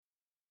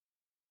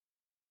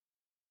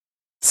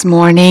This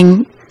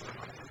morning,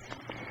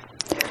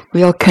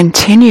 we'll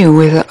continue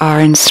with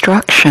our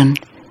instruction,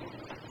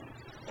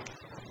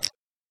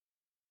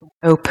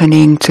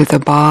 opening to the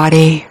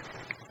body,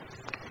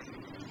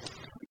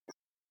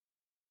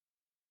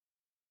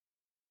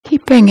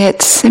 keeping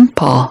it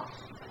simple,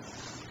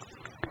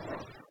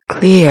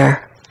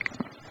 clear,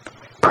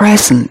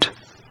 present.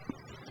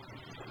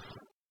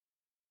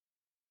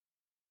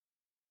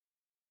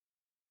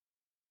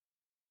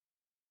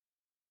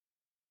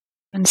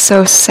 And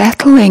so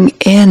settling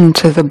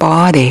into the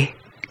body,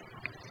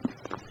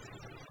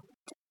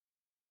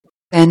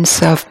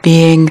 sense of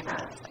being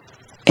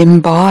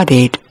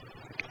embodied,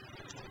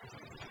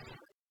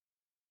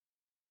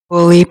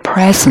 fully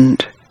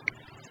present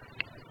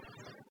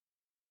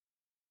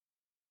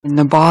in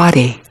the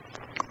body.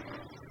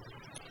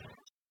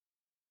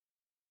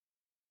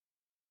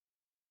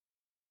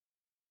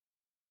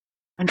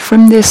 And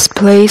from this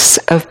place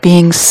of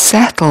being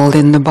settled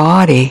in the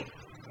body,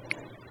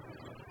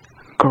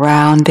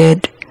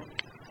 grounded,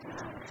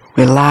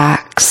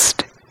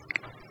 relaxed,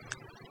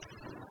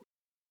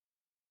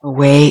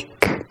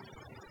 awake,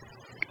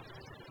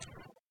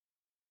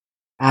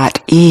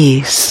 at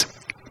ease,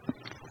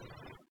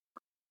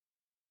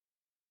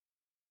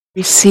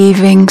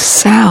 receiving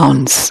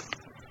sounds,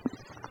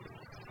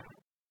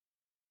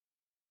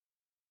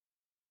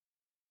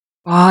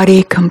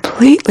 body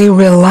completely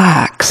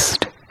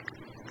relaxed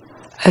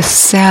as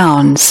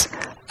sounds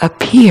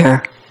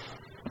appear,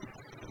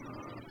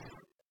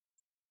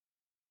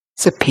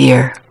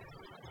 disappear.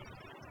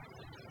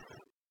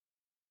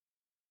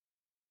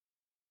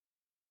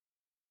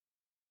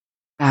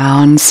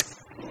 Sounds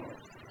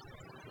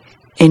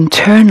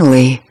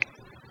internally,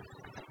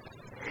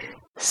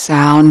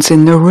 sounds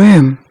in the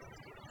room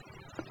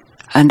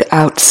and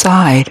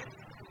outside.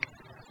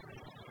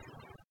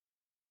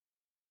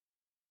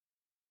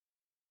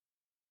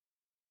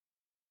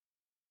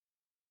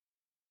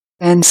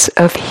 Sense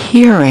of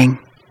hearing,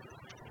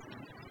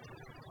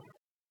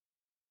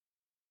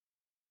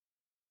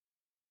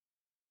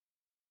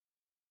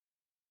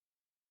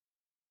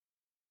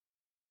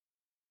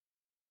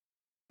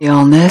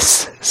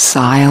 stillness,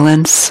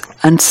 silence,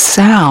 and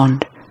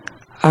sound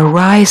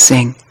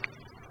arising.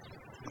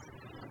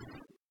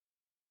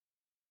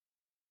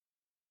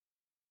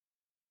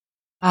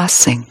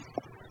 Passing.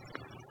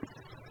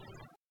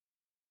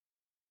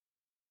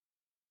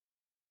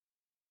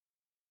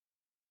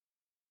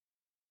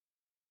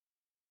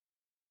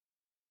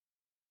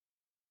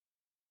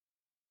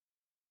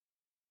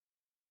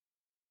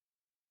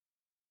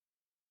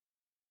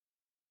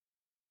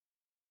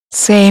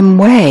 Same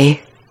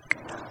way,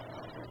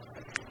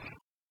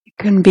 you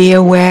can be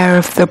aware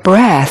of the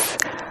breath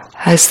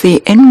as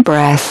the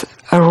in-breath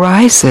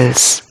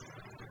arises,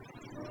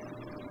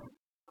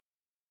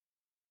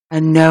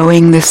 and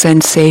knowing the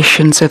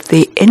sensations of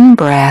the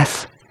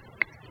in-breath,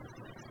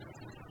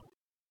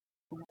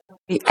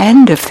 the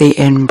end of the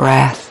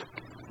in-breath,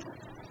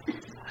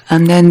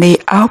 and then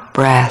the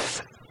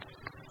out-breath.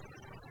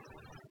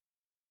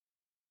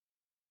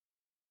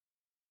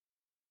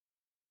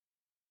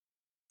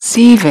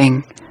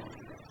 Receiving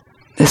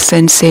the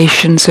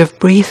sensations of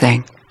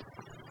breathing.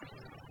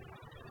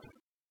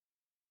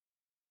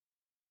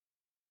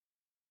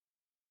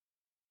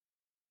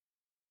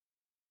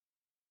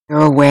 Your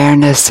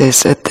awareness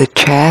is at the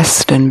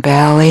chest and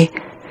belly.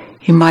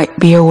 You might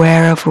be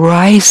aware of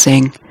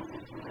rising,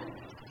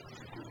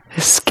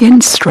 the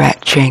skin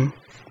stretching,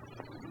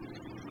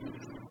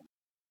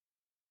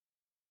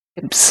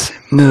 hips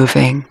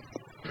moving.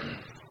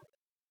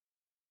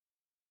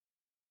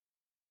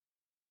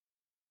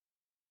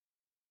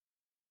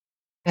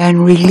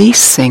 Then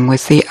releasing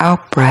with the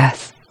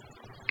out-breath.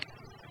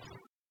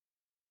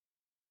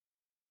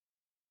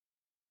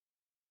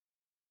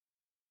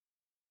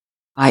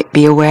 Might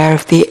be aware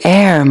of the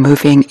air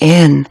moving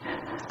in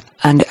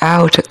and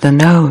out at the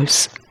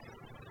nose.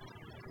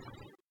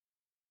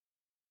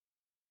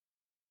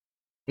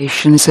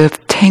 Sensations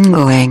of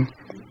tingling,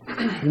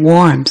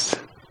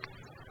 warmth.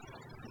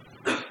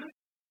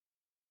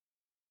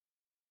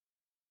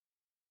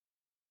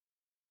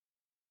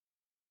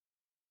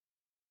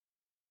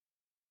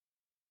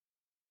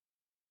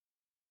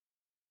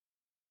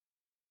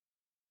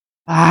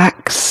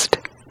 Relaxed,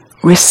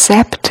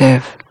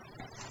 receptive.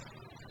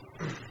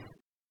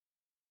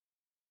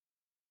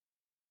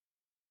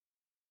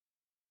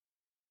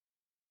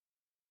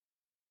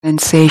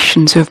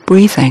 Sensations of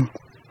breathing.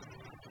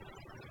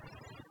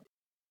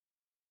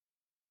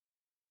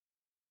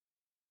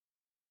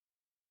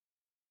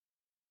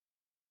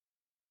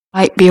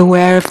 Might be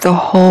aware of the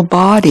whole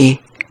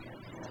body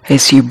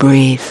as you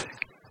breathe.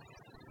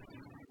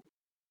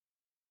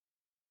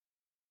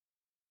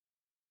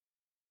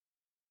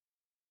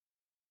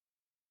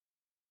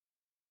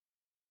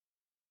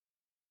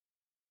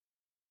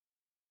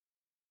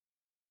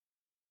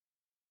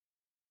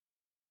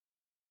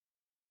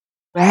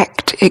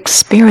 Direct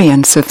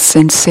experience of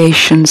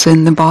sensations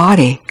in the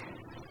body.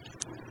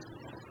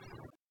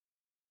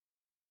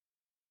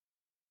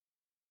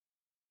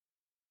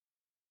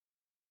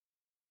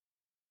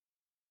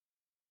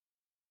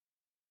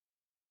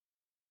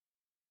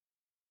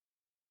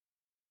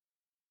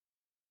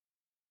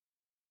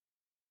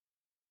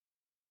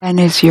 And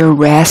as you're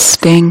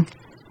resting,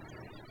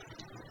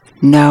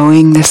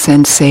 knowing the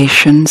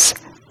sensations,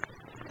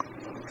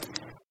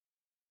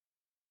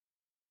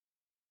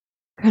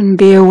 you can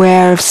be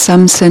aware of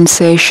some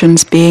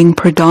sensations being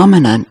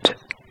predominant,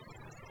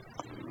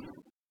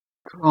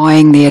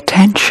 drawing the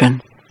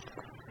attention.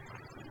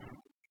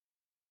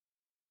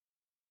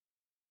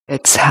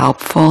 It's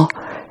helpful.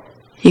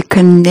 You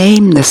can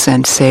name the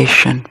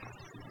sensation.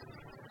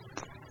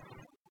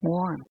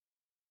 Warmth,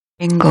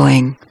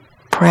 tingling,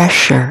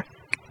 pressure.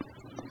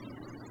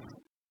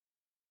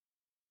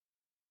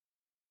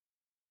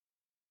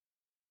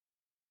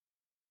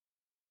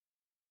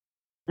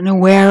 And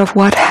aware of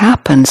what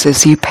happens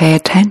as you pay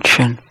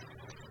attention.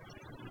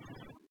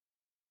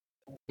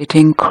 It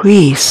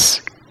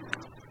increase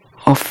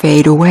or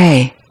fade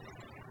away.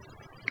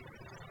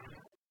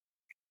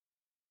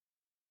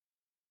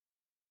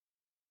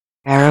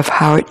 Aware of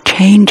how it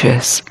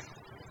changes.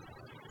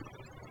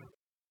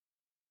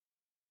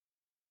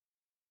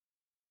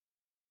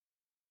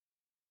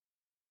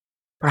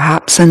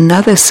 Perhaps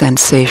another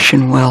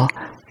sensation will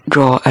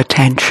draw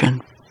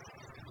attention.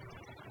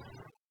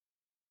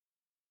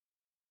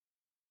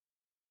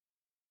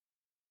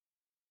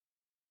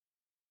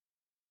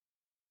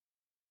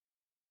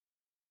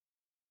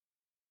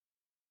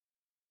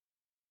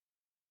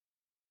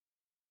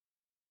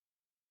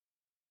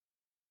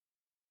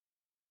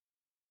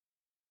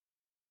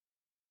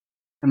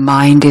 The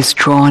mind is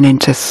drawn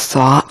into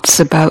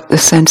thoughts about the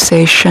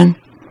sensation.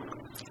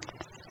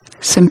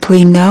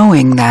 Simply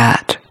knowing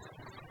that.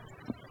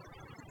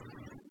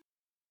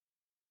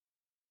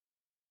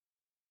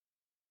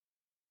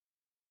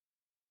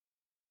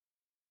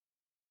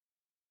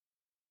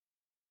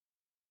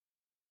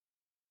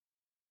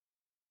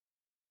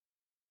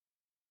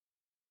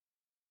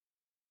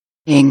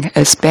 Being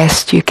as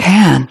best you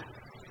can.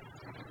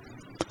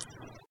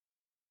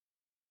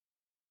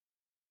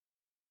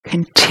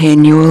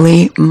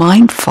 Continually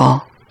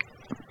mindful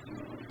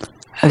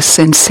of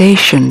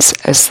sensations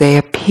as they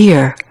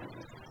appear,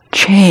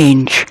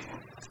 change,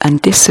 and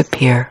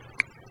disappear.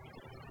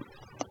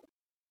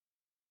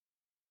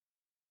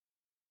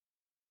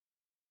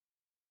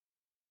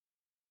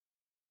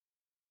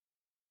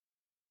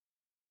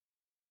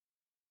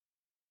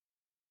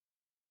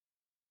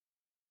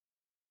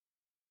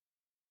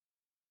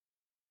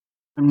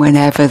 And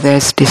whenever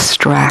there's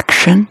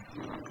distraction,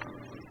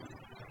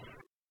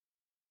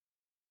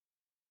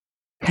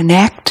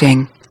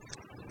 connecting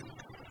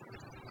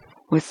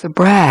with the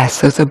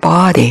breath of the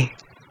body.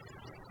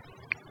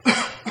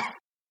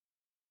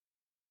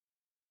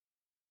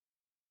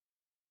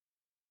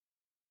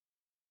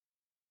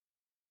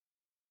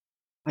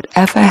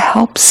 Whatever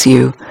helps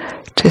you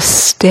to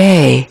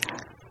stay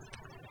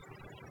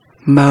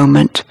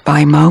moment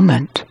by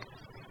moment,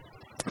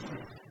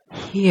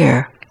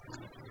 here,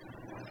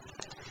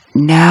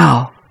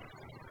 now.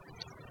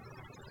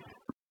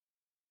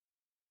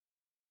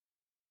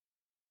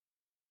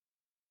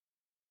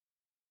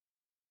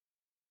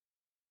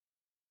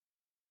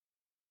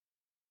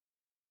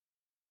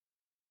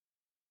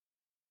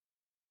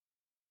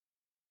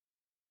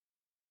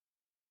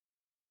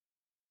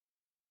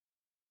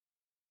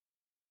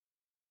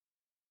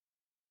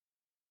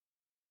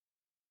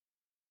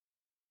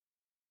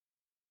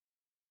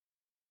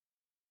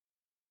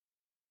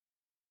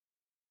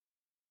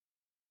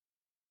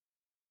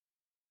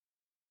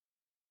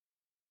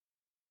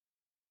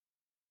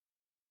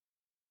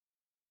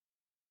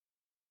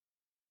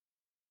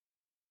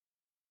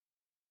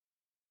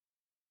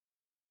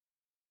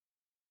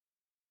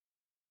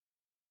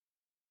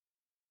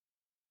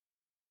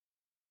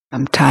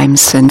 Sometimes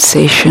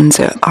sensations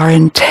are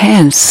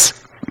intense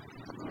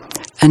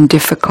and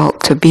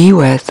difficult to be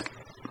with.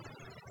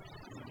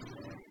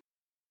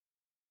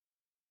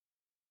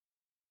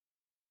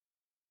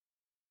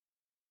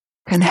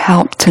 Can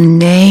help to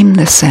name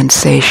the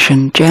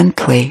sensation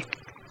gently.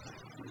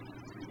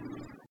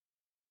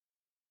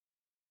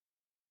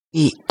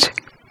 Heat,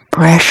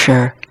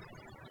 pressure,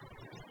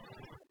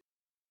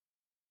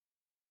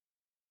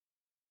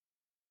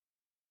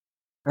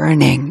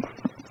 burning.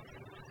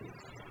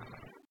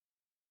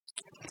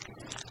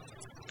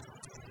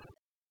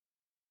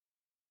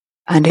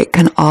 And it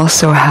can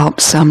also help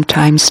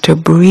sometimes to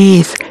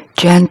breathe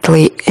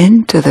gently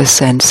into the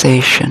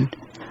sensation,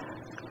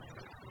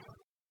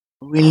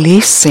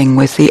 releasing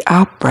with the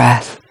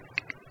out-breath.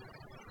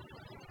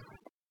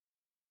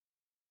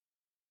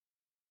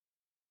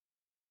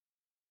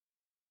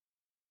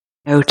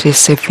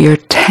 Notice if you're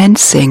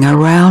tensing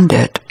around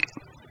it.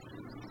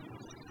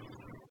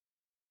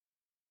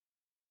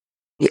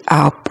 The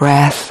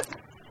out-breath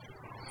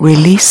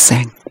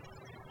releasing.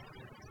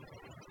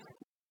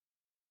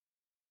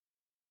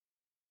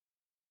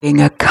 Being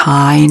a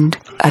kind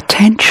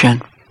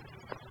attention.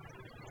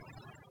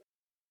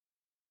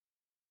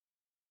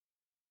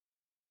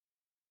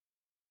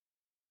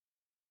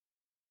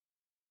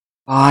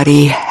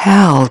 Body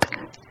held,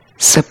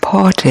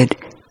 supported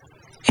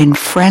in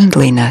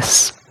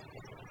friendliness.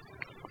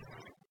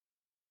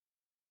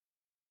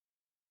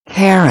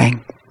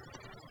 Caring.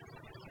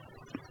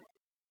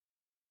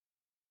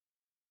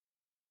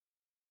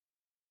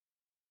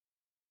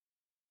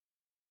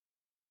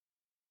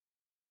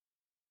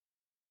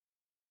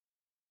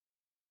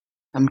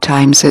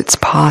 Sometimes it's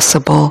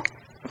possible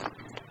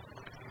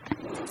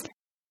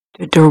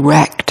to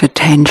direct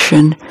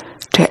attention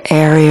to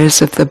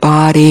areas of the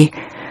body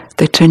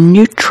that are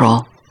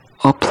neutral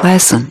or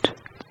pleasant.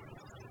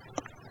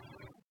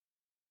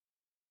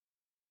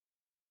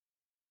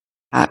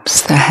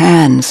 Perhaps the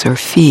hands or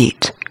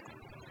feet.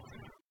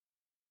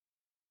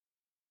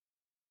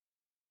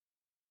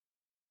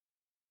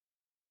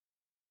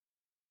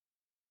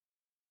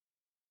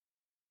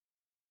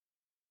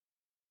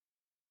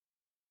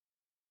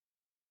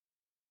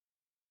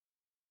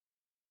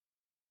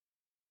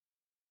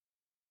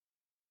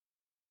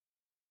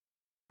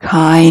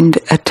 Kind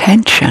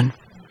attention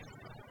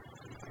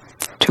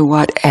to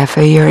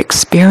whatever your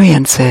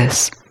experience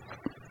is.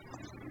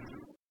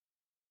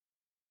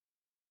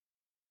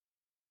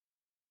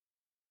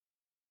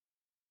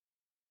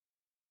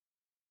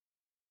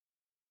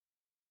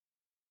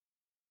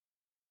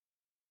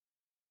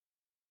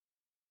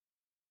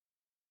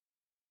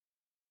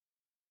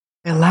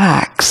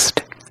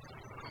 Relaxed,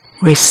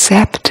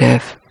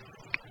 receptive,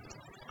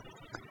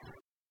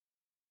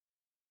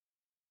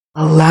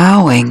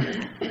 allowing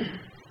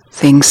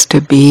things to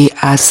be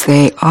as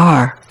they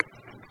are.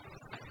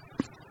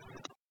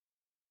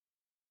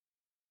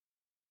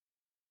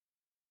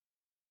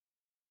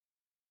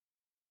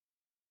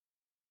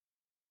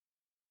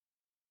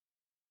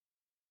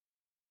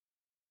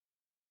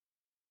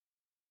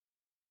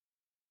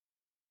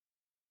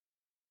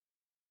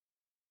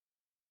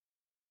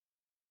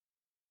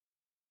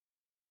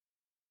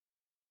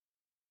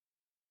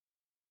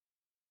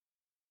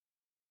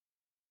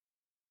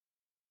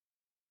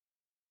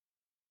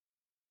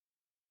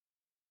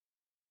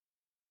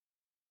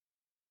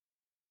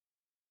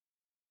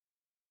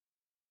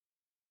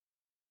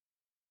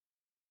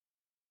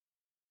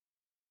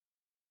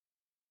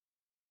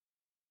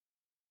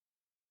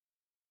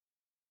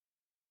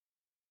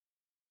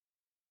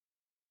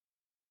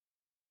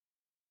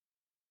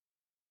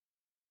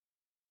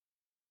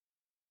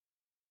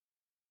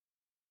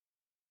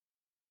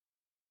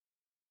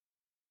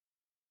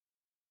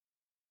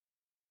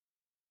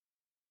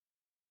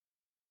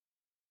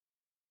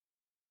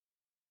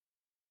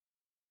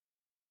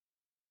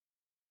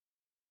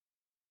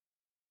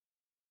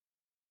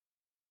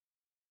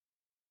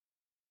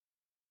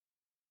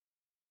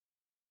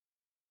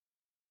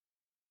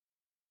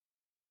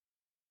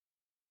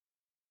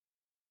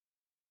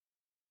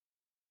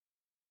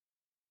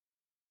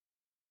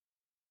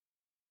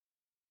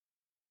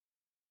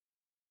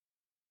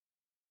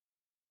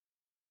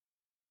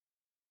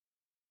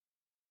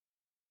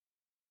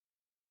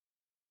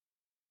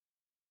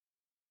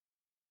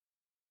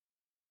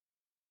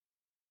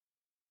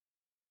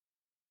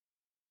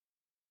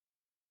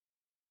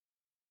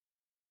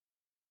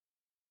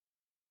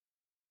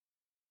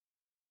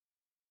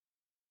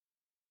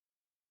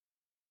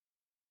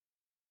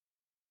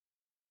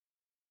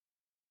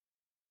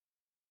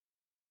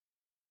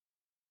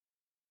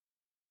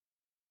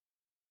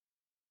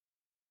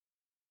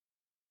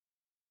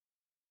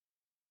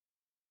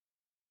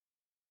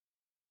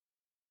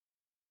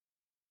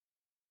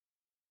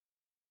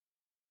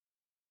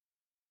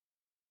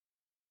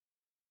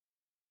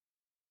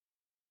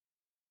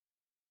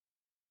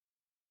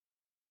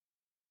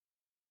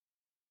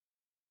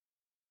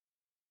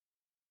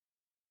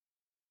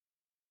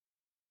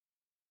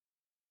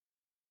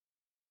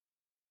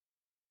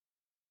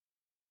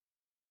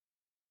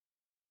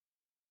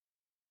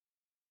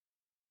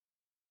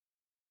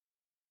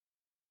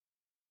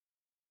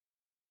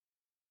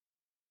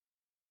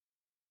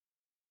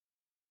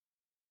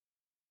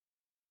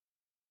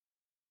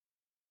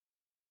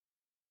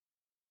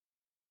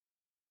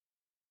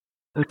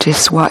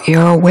 Notice what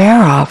you're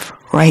aware of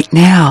right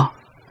now.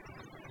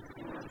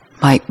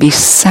 Might be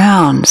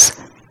sounds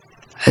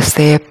as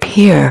they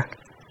appear.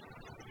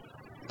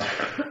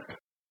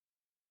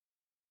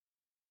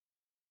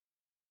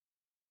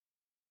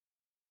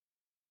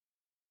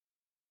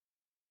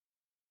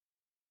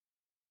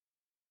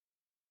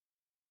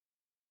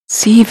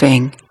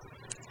 Receiving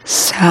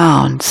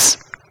sounds.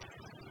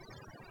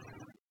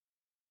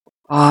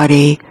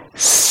 Body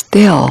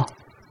still,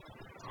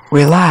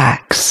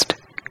 relaxed.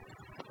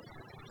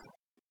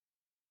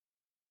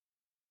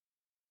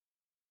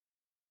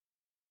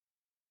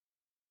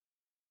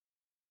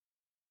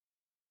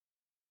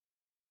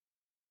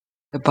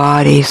 The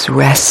body's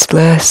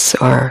restless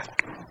or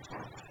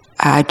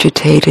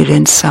agitated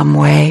in some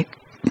way.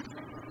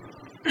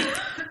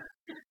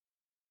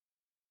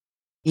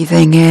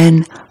 Breathing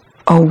in,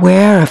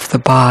 aware of the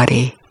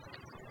body.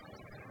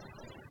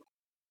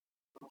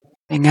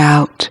 Breathing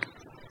out,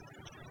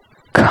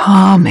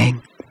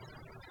 calming.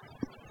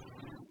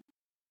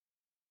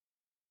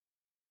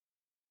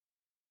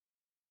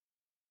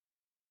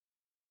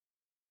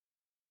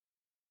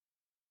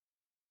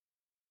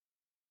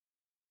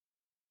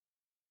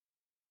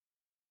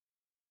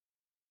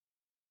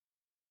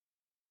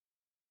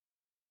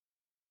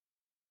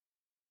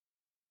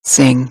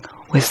 Sing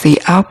with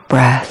the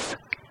out-breath.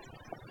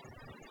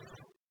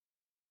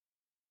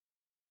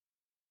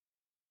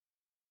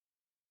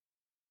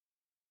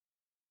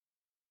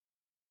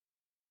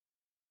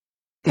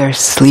 their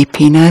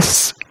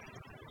sleepiness,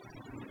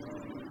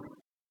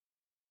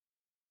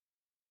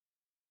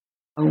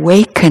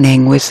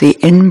 awakening with the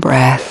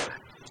in-breath,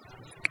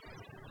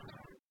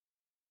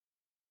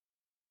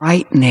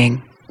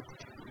 brightening.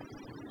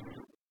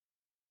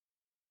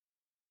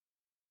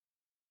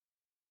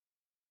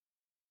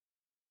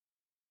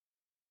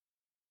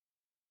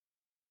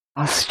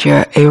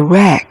 Posture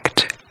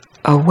erect,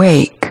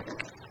 awake,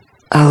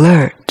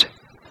 alert.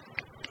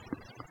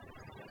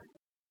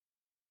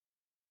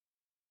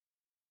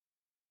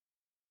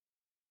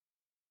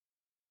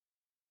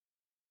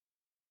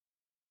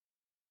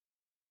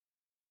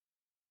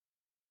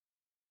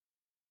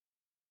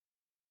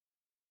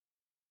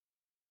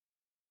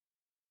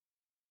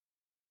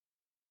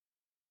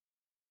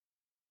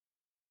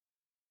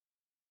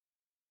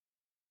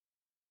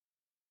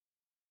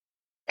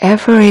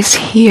 Ever is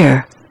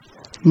here,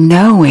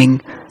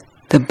 knowing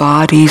the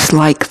body's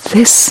like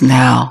this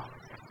now.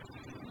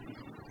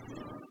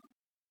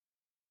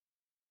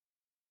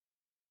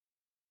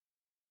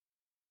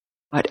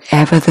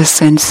 Whatever the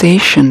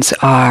sensations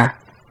are,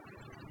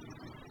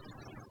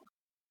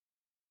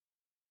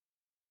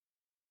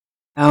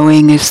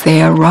 knowing as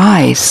they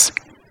arise,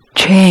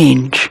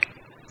 change,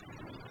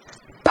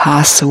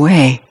 pass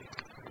away.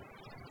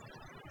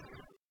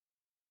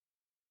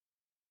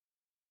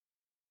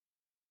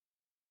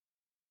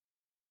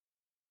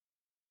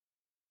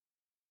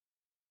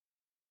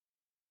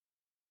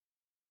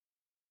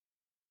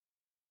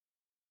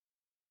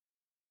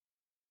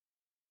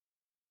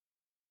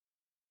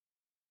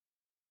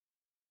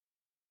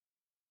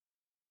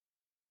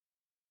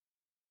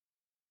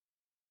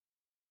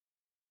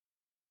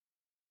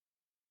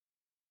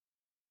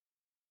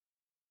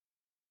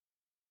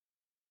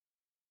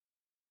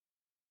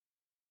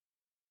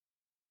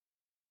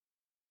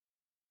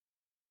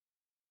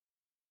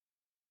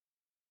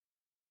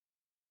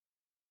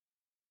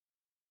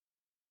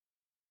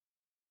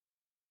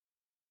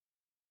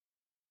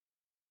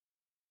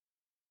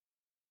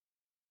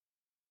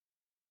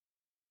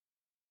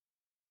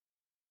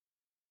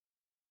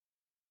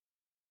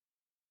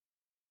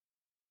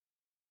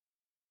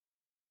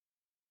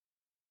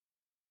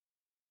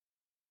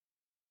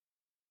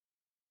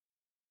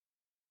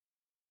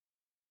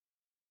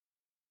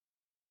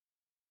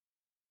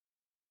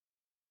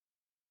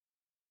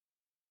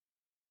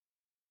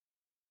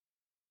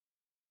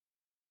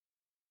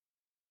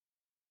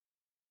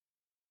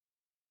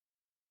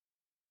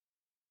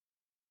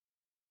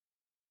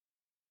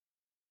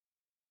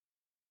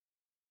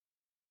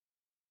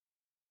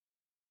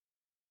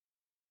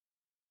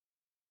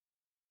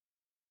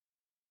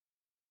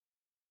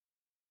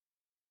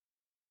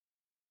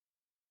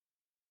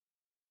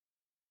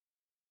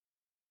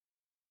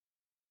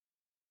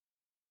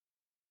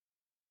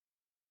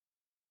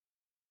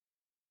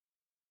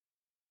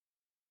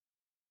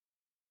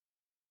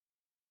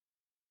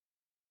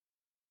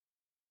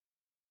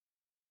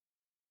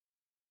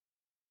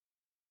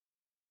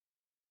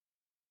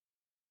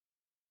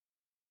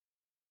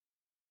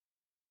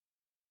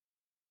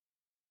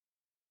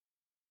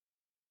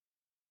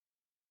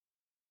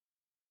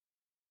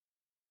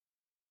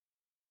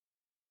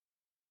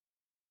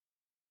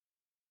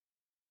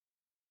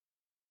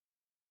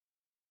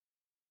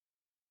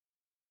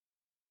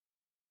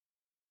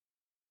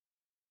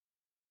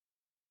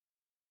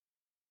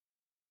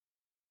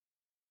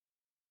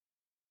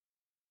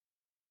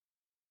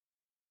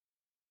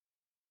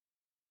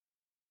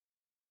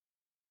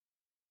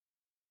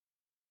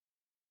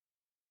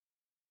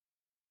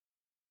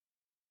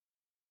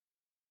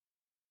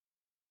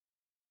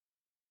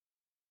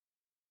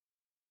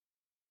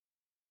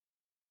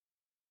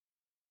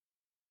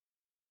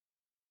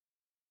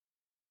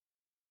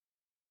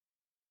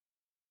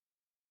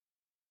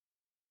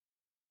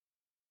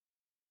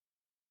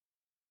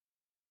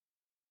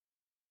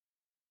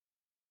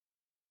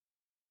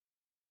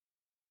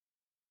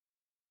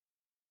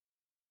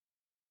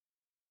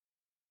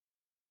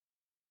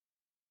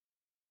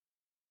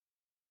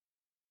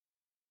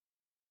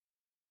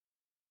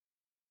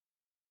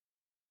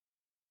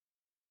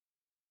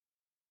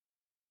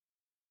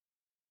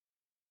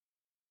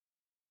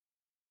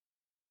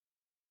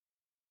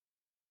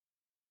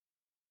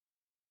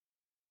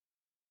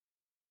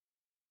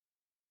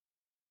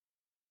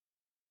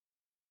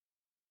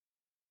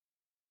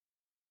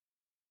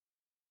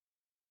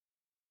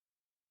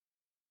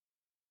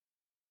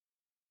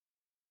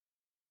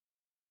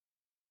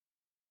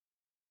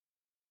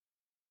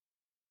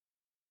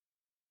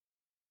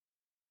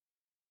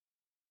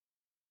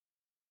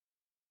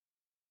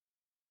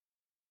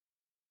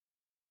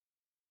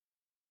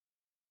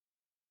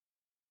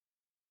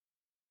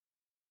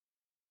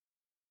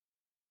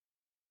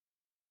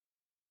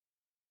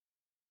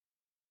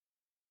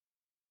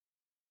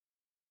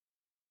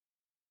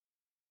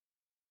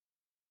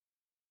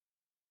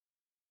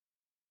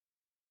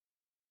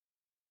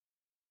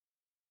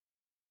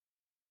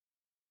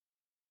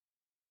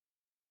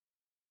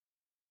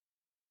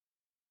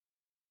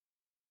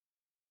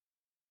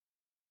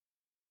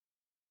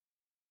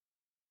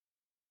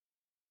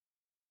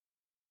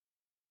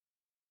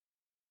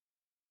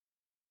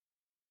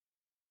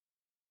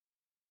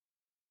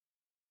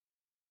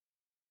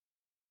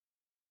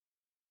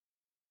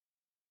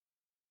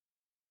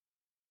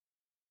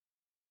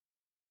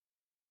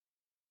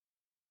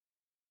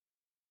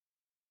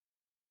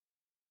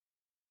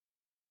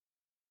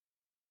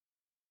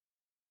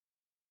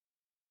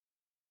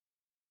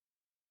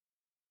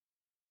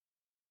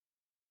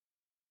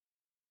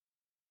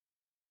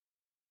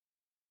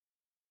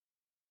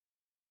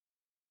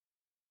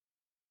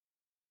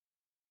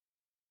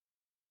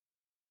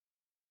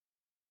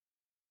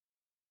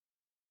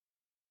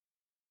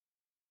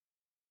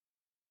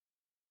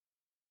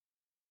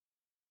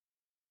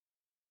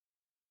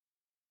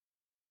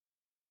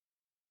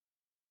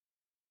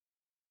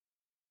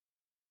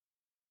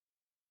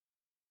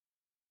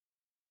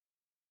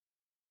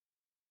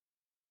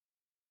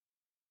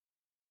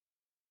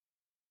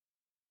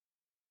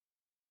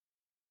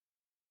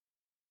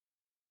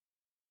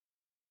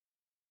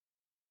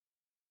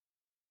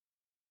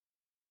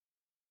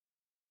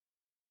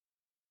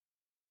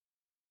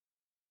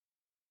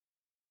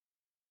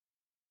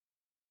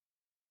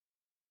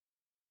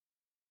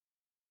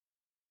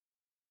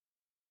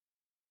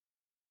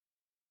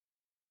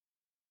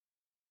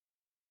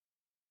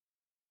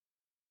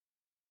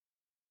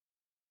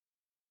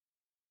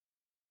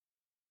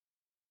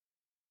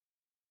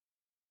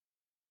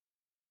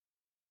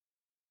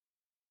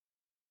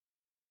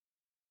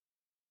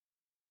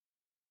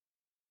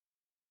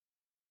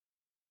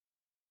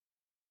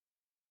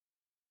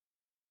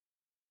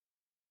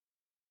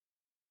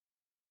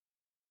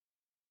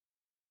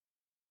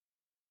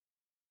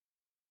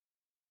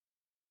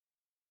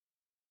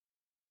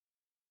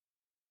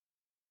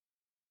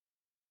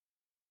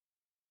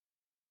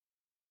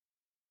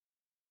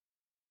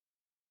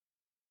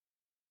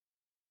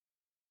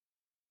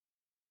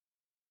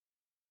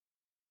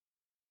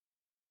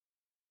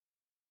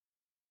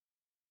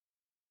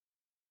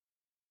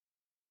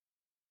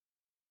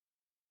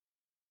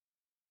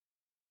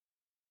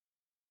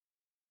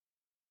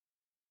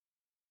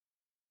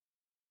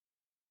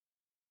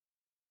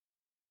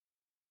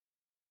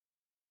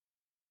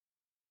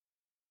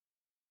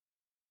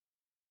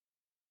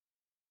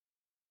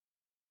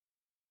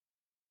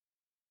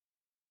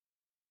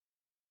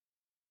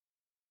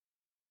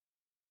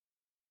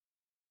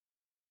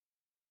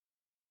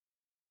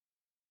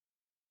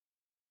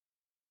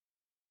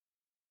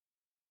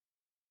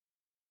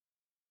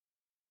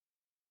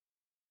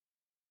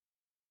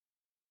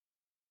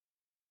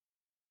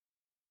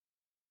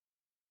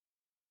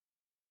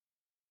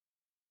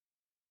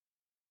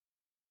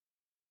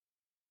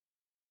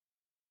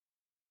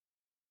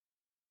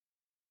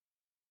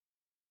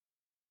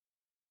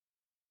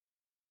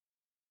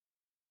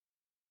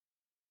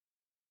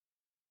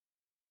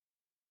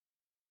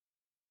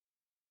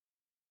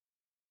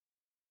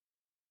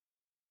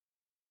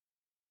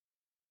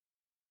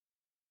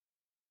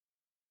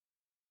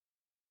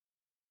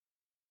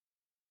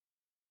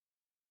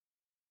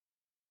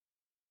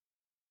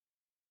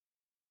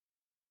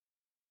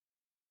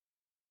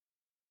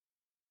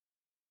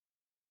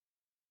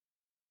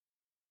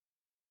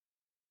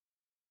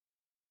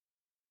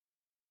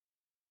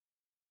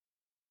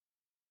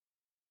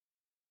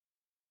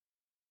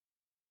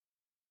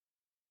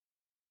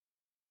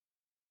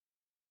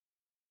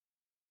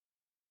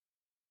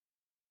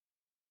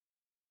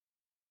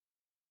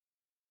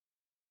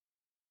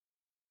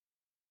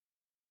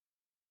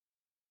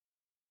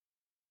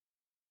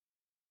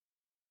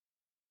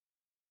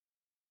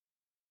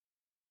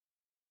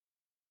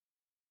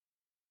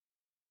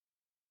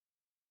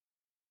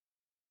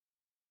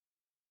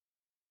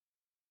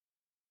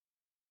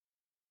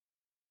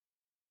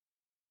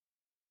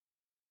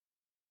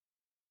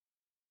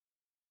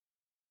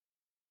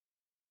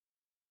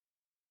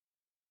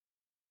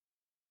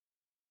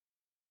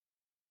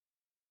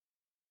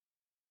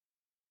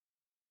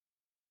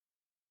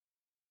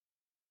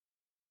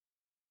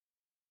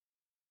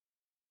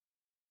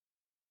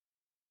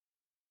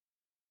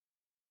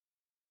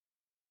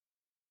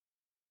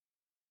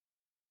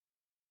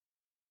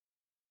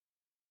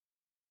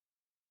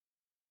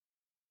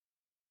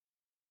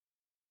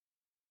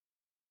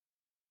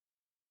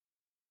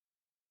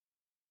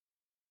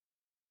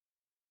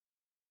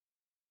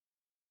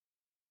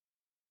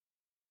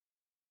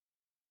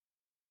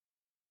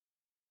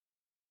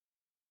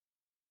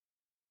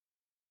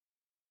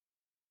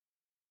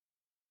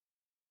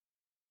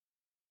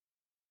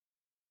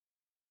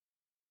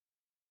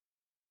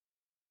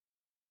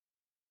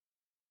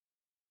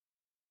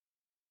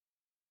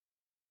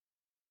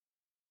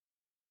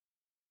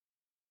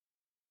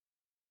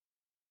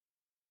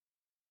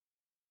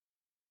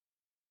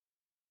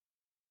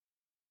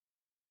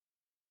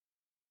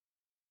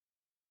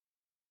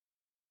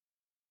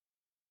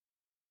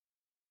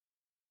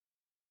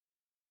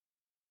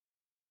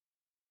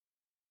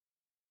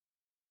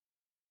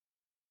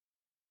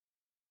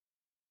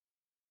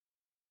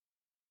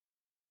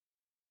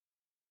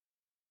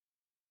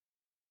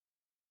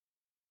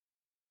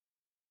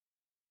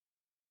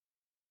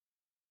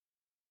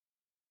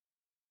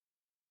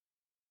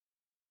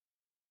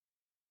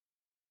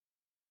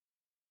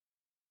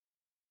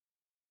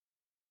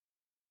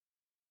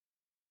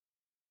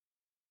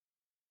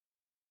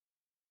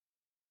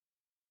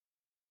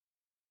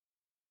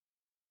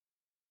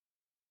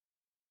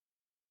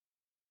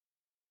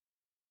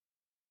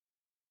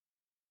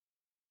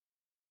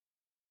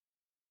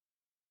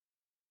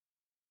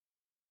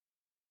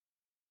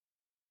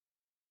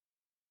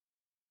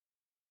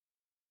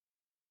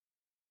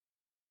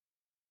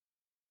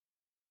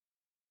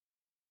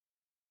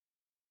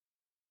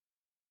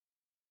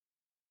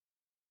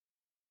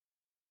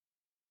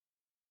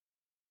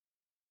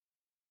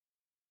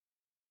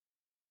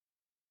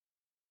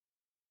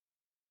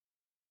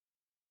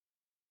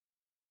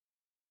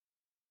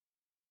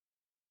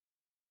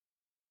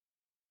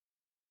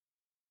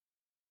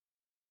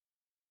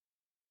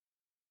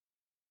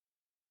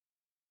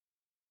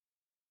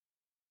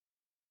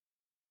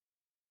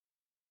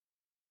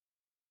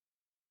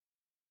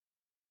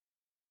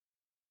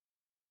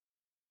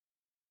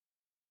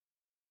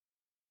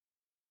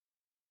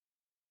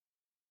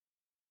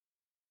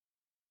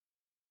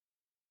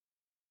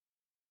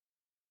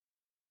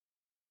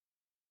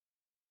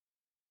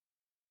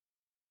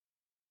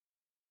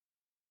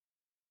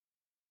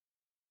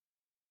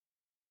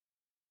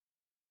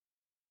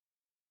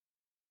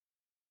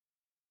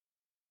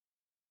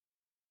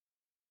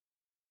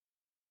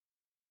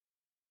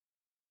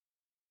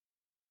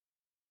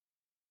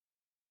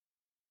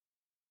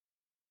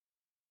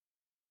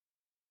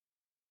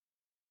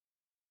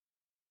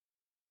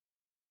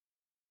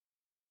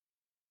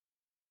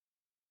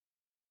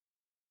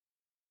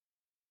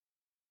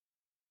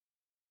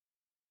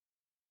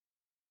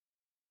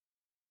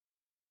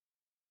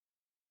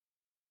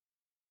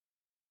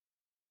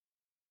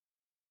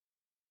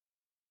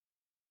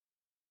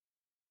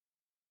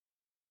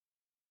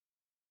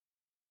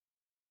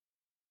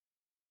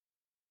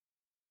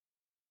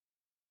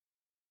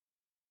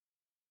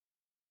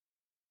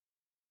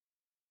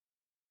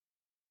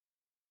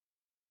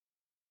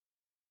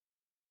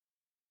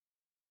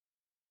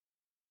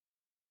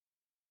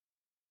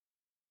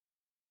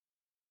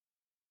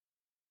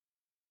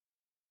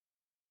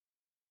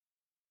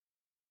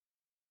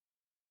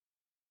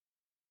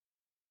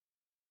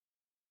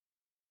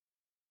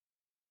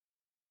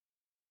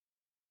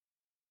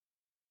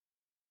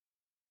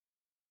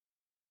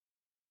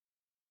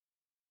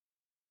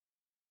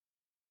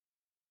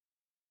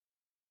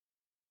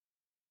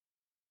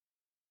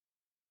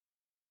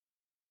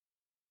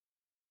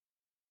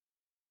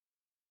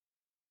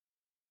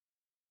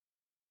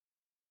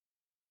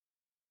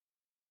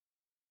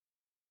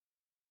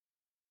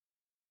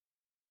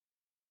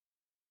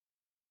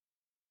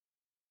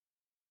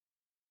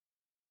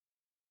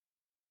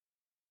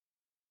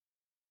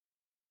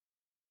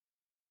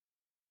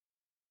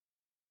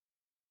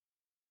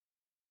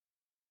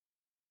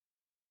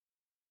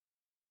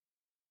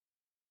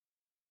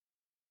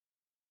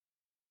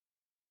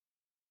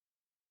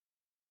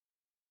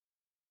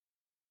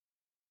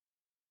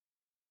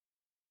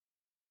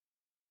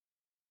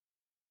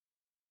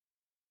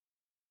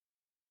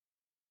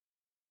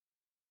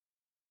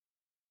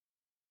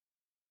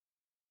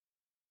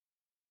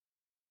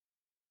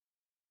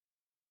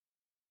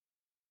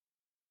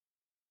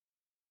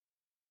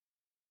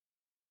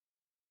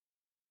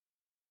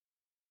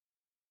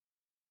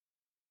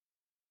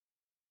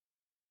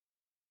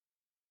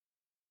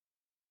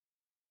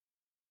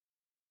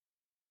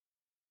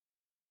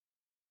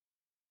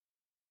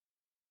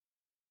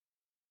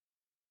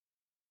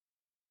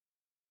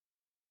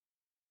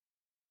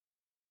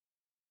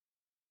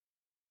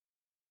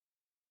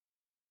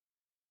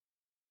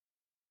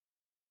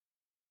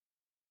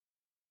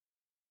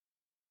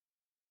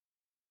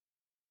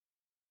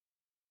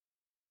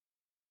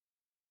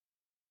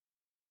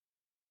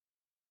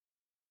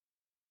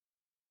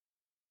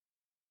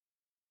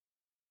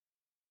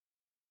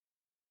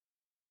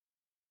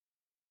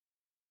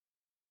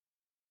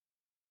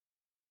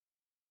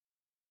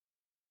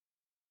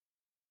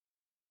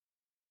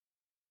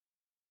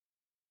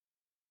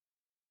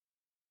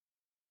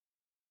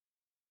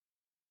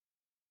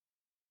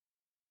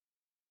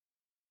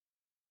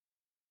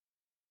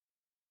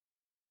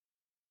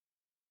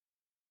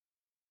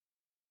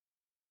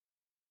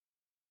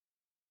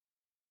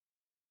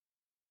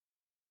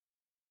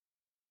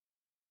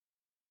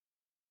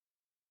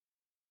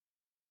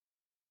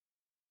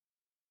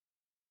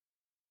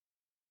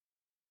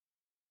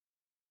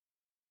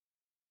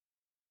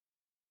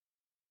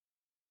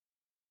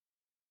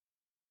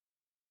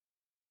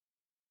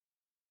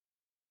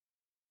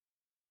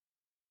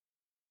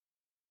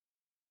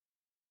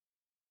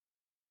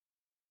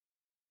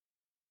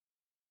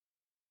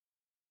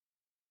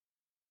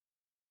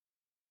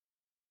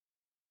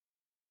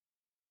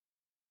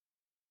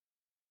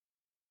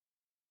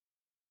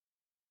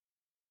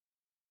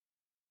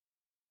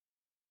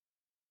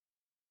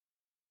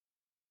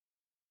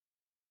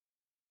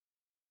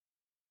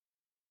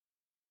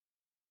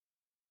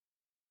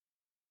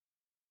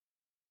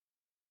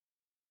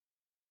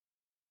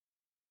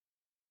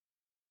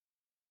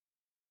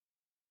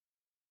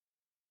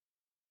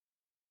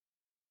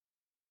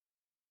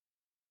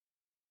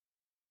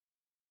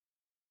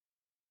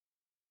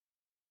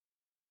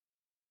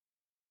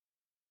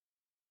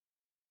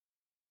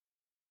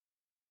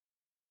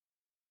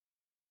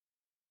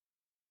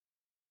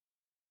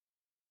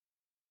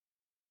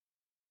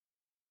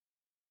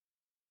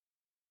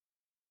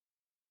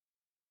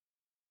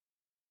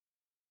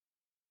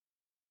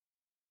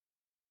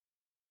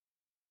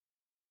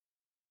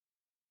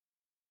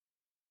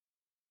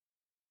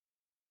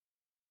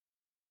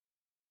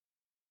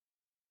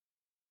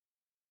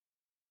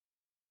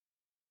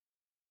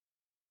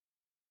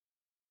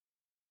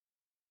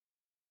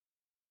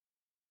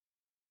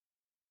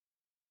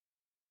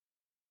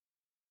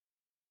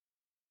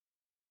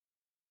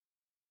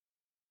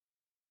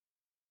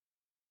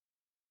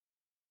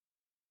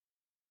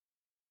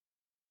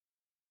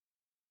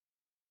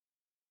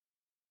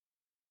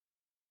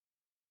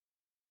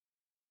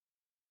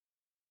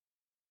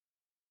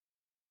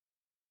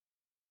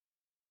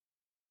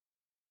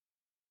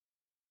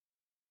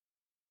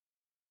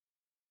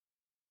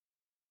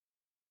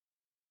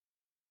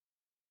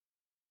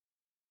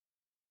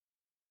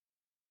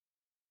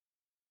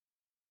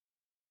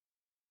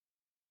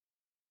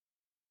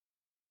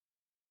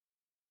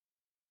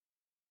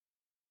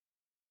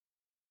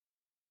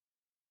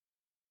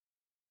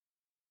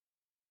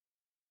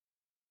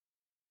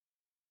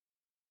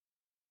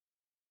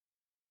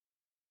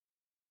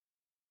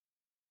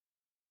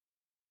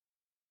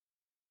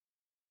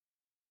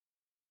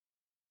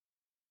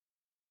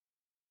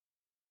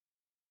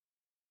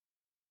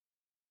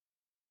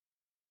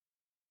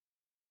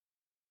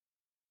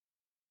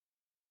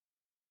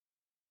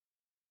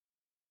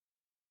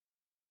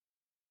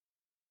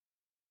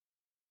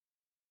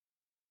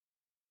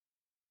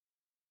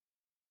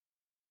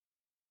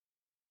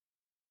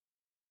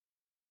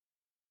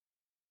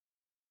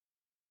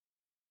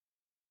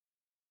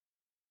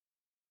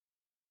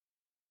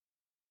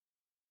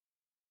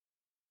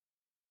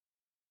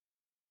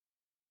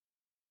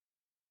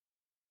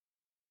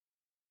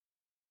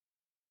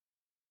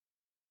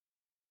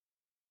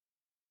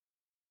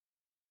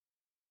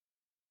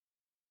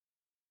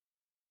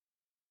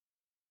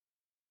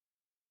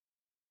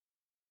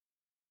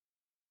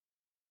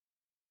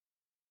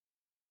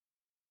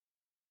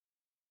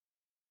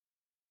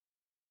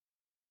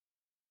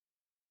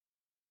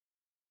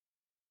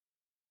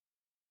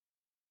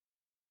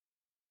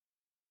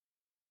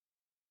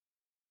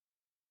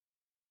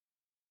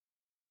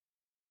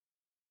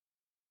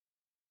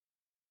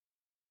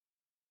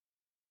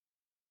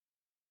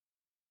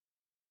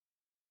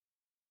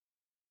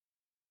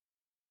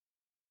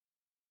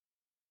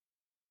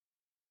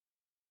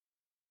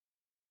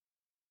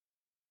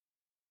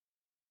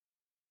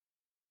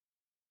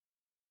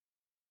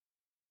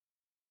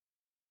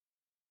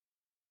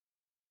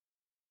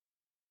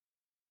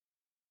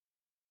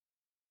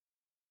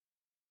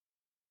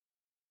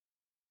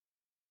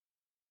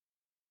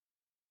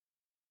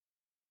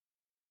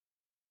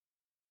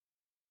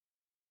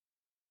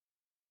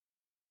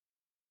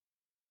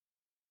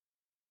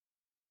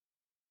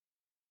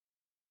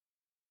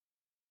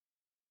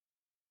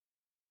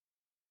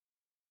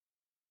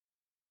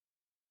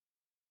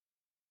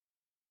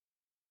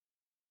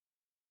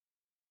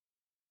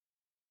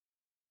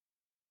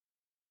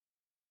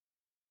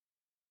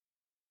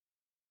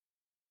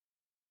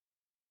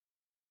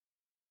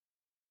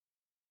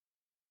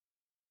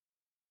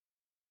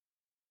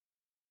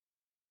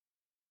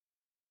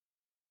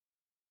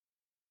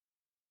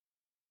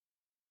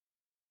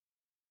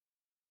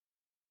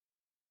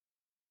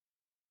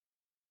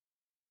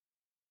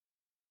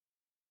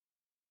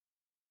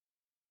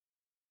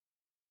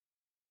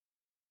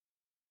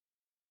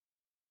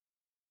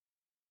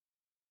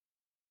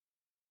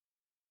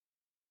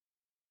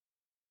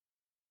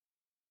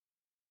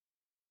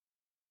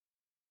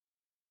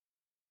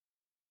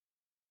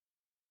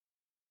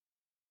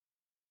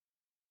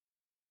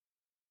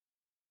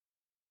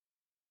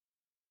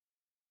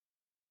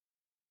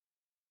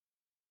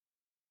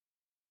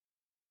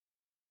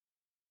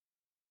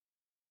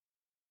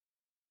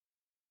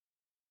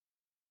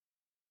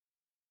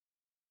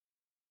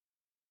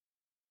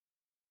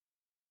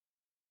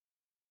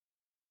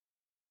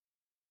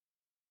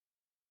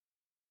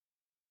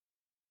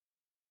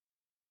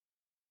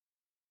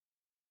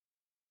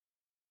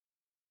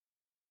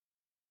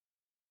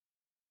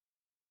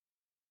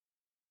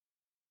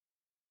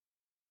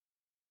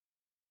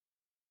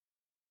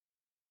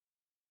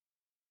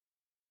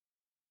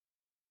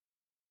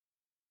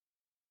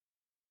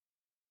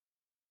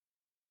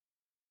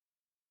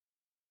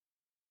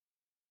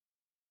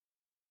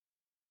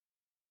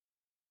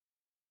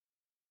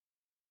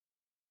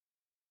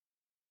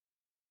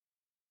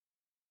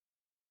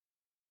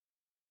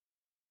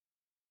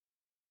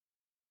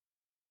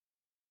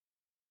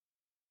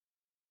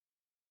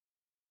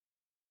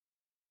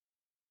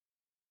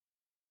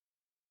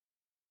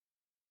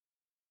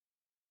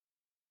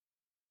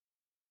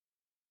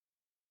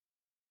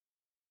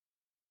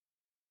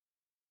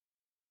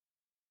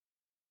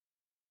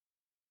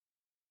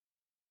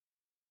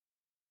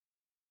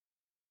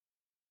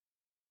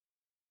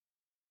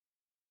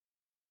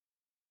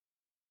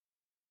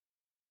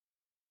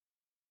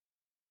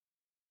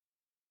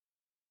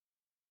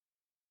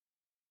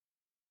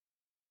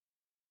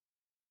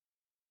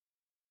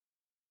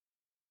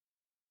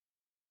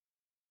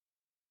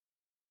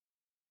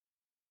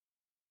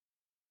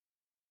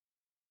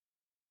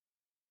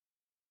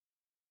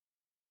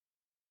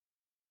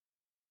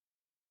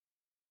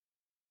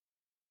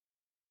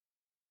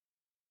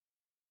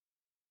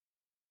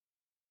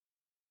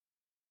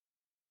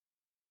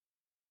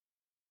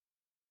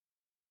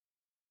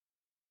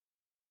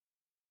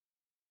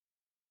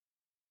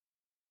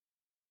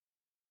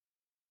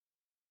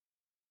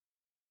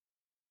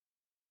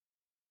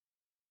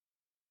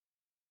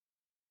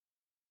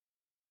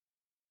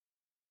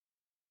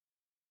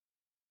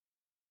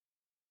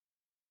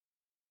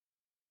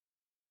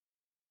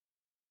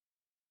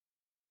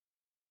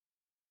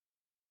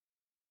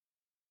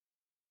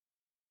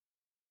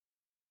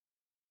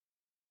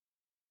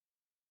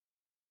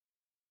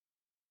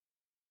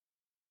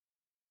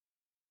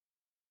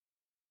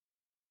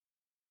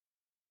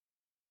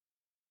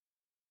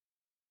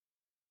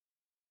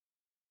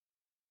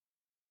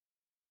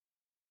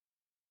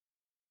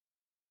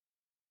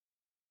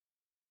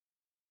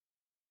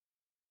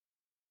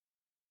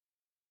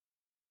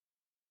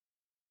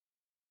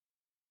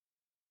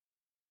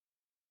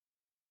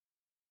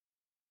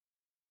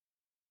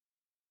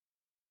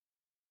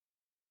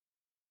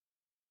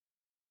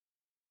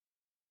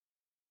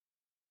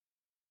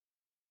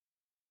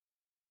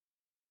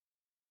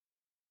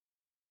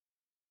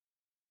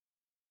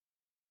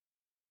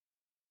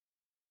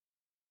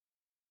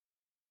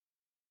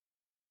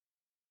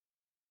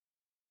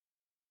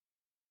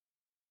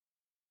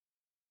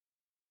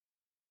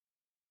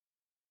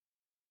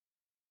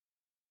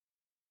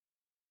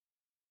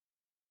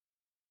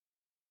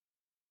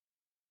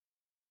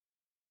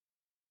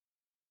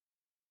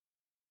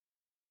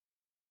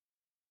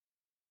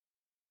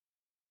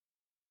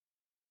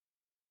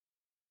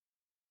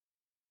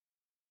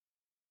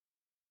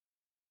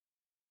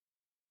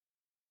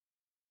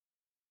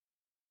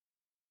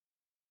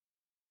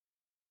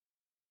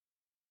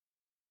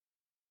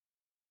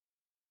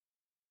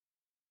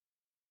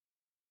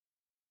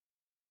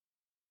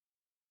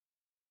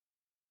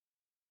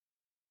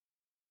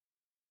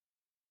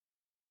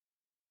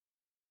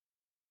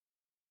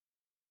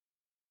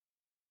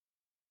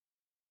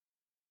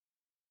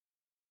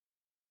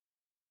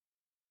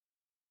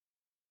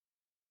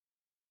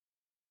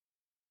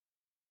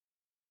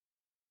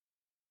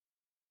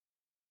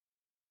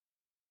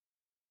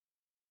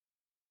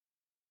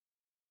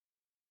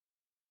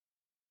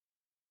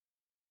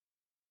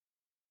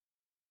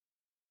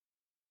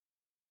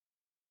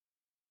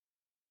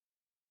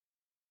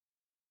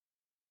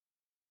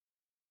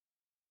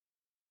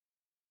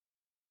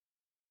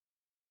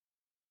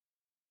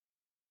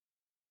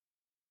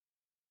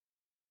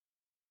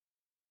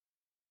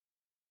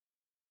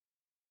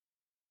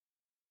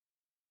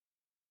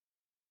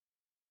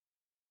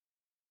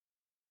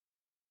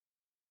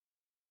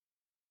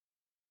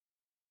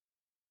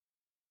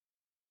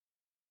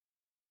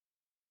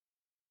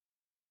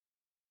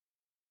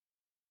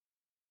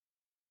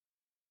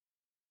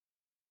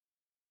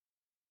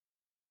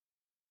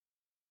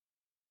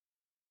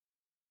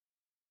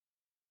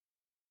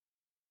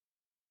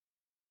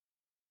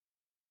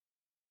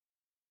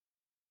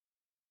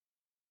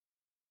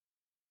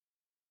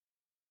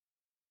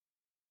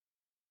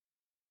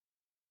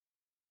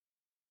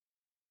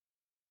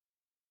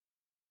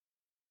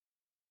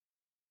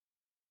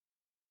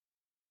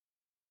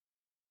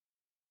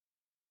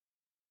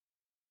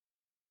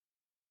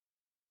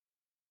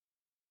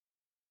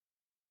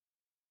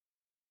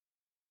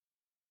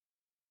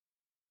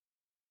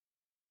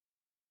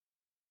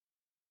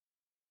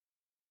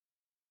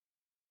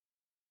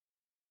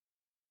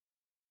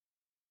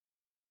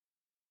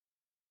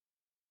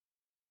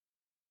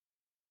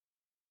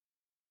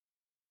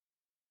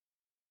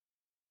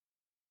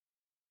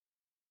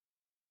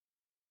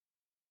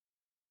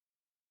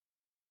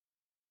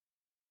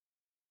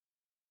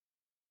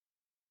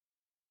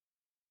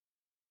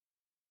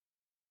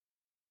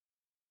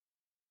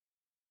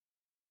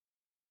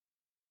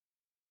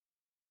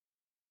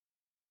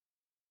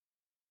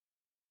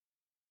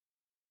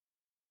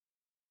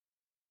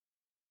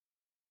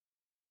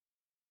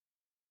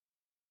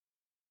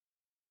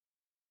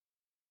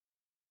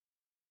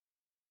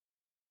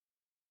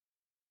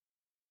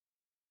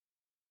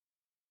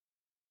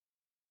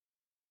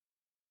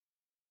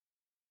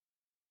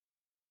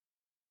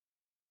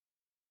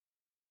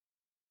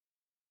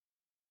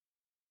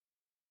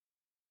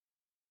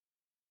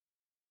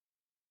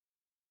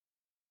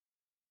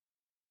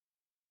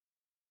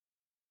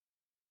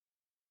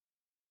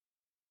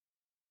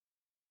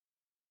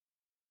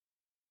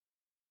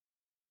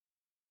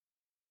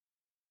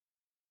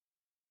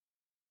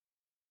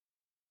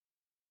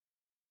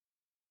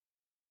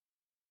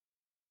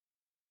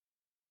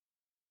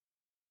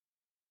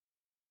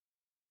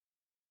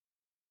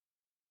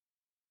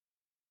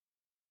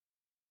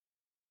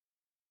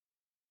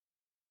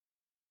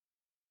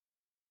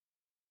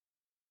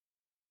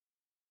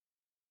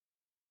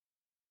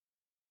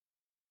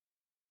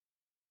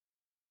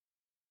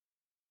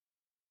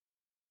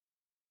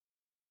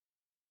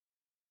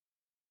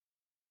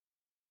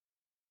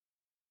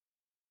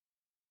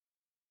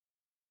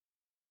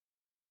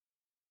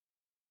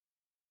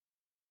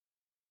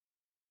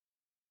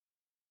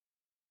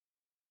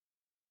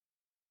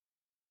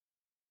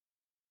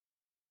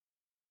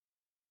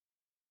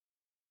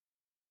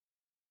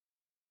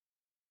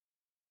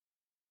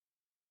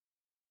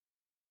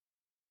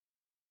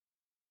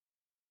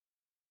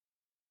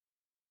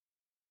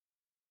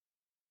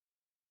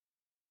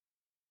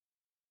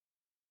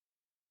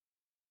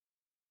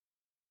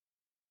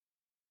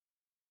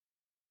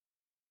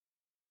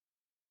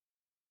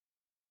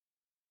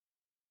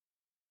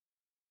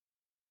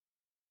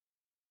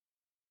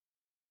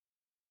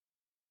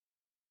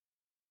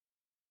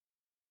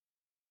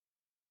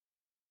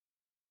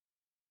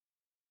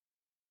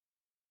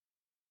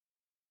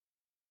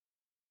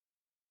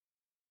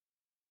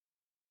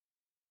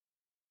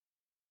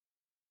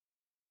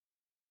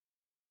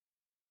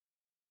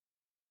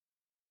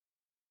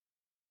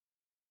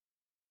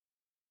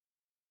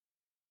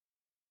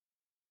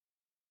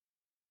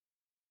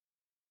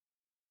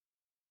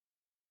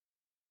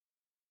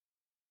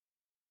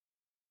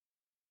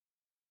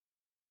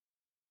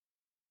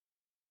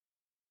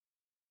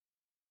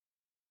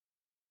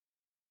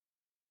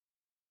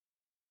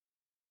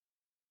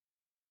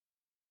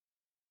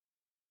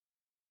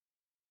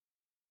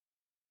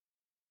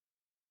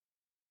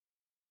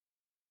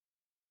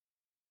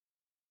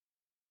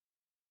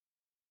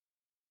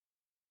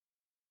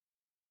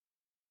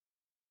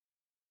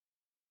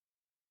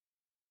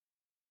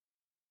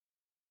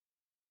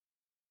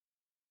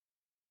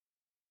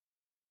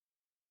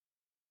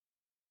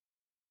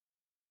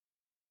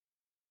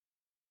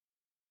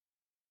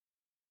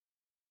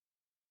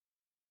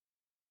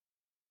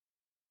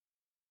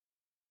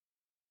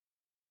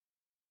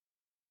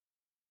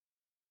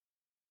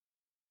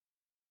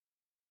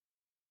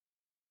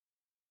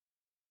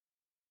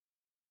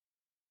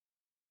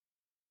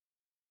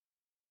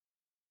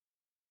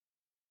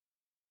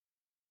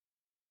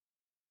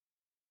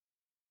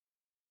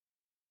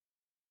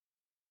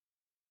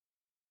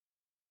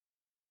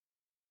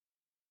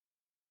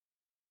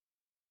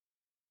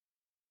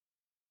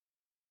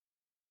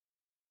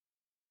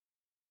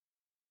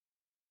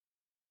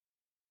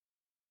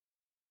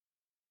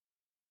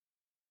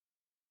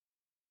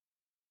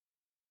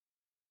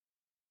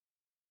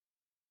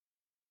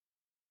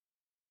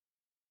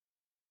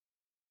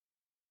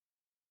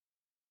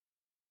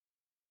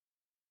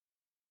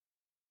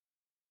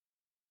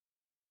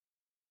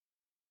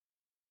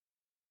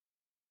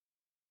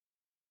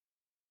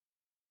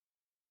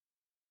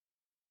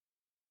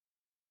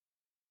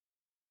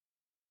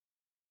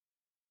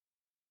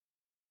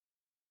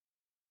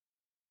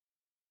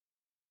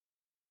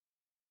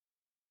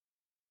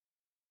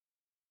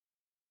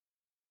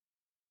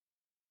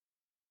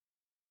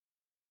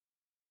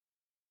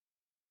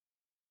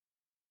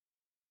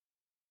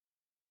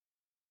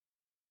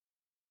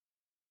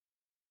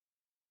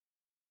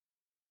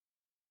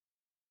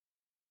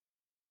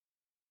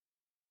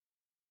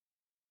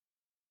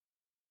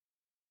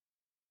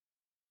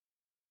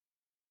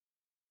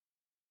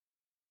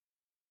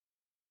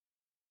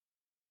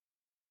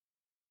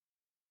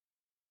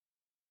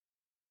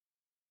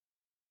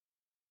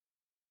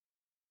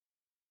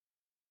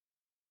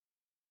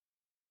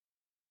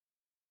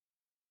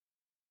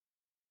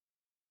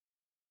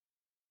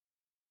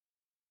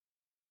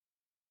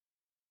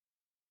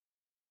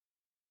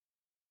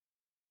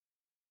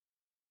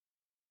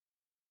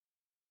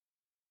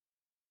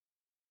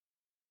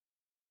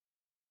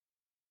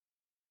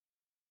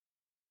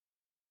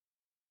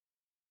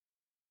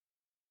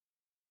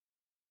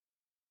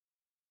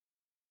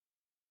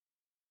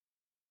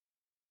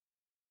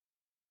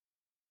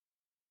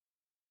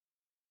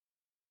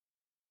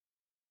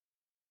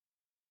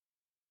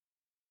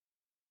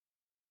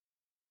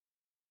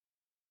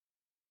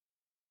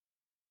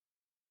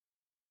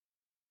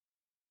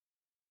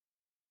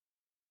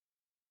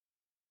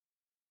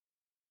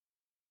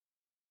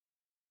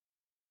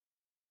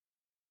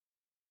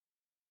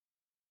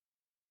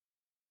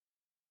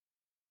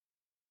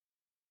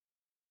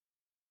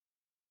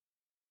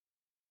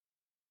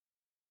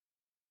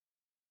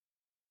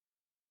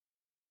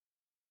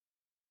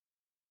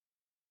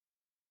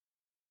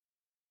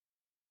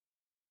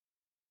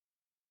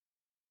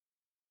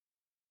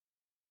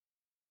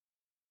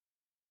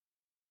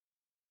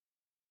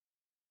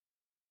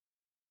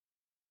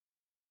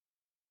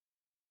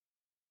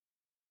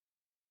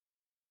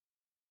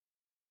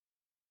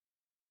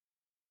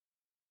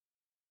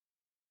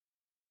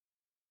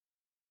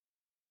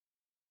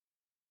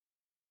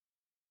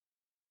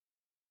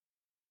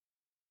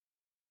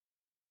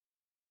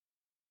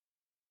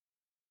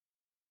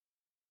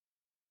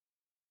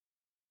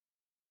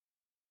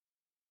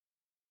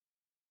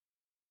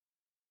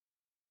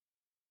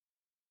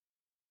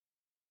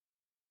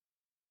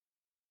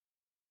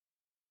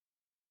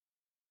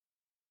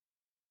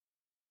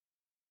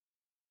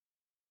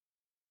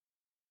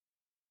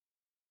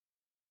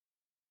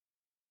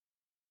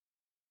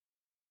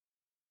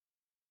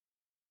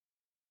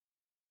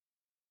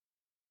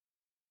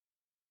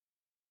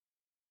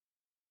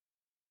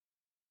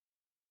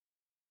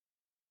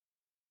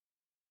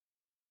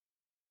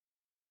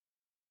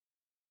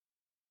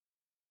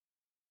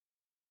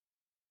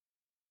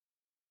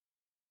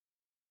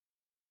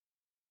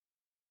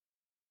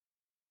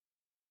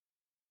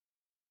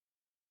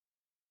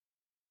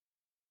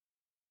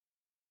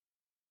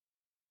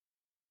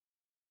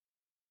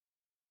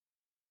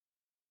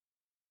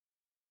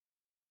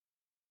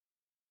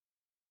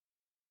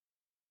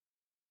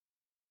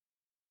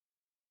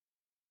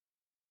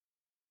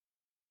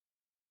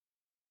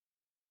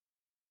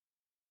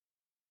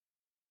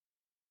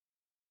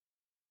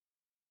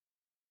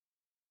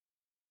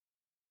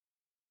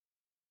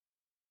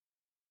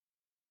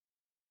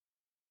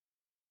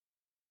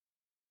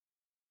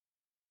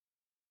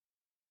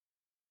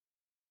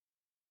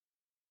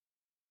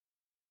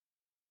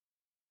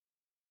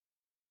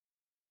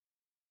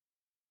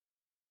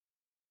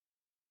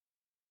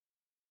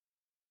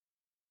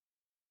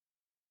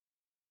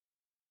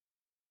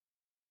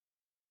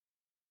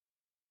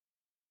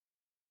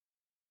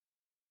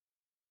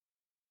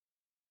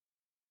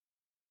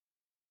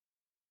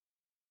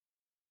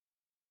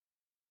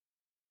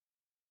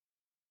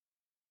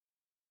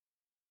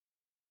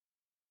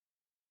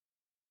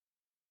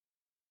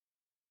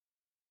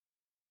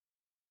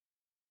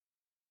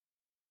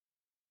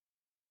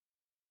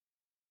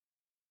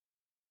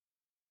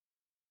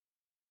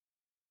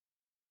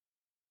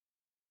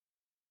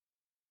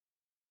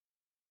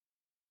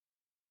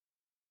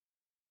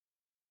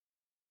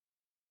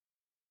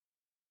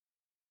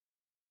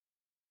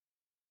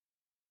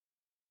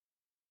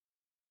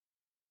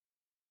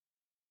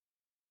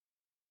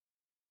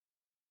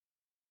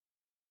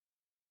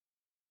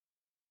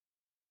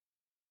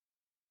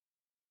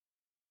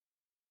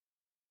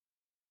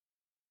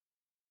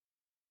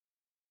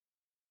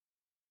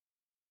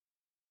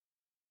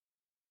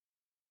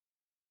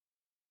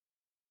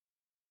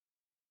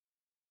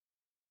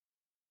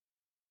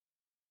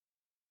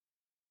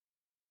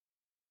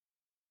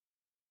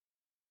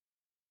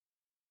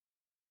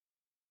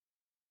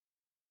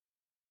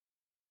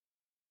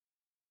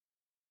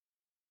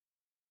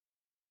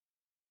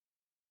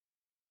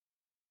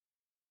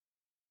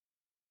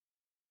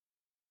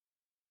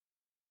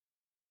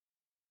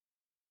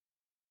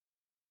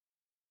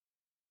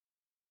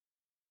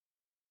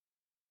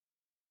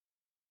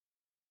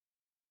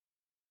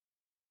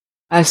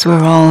 as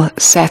we're all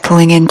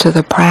settling into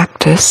the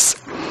practice,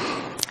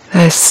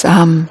 this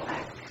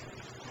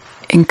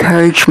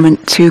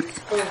encouragement to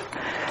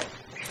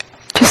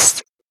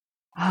just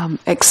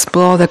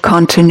explore the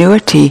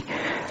continuity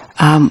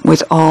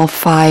with all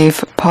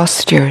 5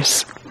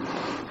 postures.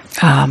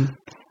 And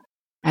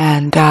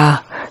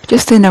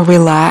just in a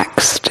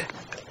relaxed,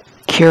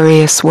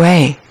 curious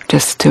way,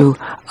 just to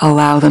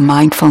allow the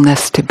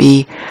mindfulness to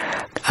be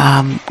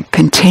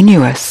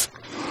continuous,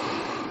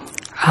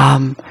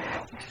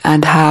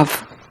 and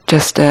have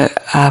just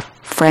a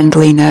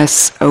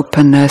friendliness,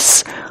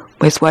 openness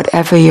with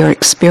whatever your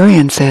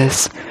experience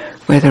is,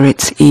 whether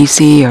it's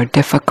easy or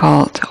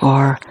difficult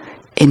or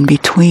in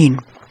between.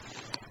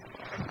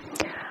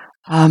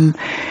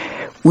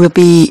 We'll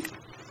be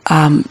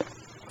a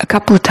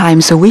couple of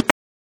times a week.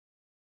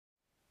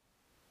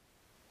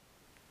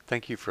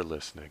 Thank you for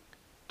listening.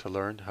 To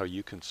learn how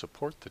you can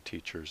support the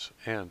teachers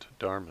and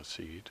Dharma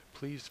Seed,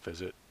 please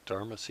visit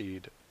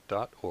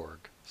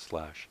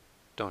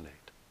dharmaseed.org/donate.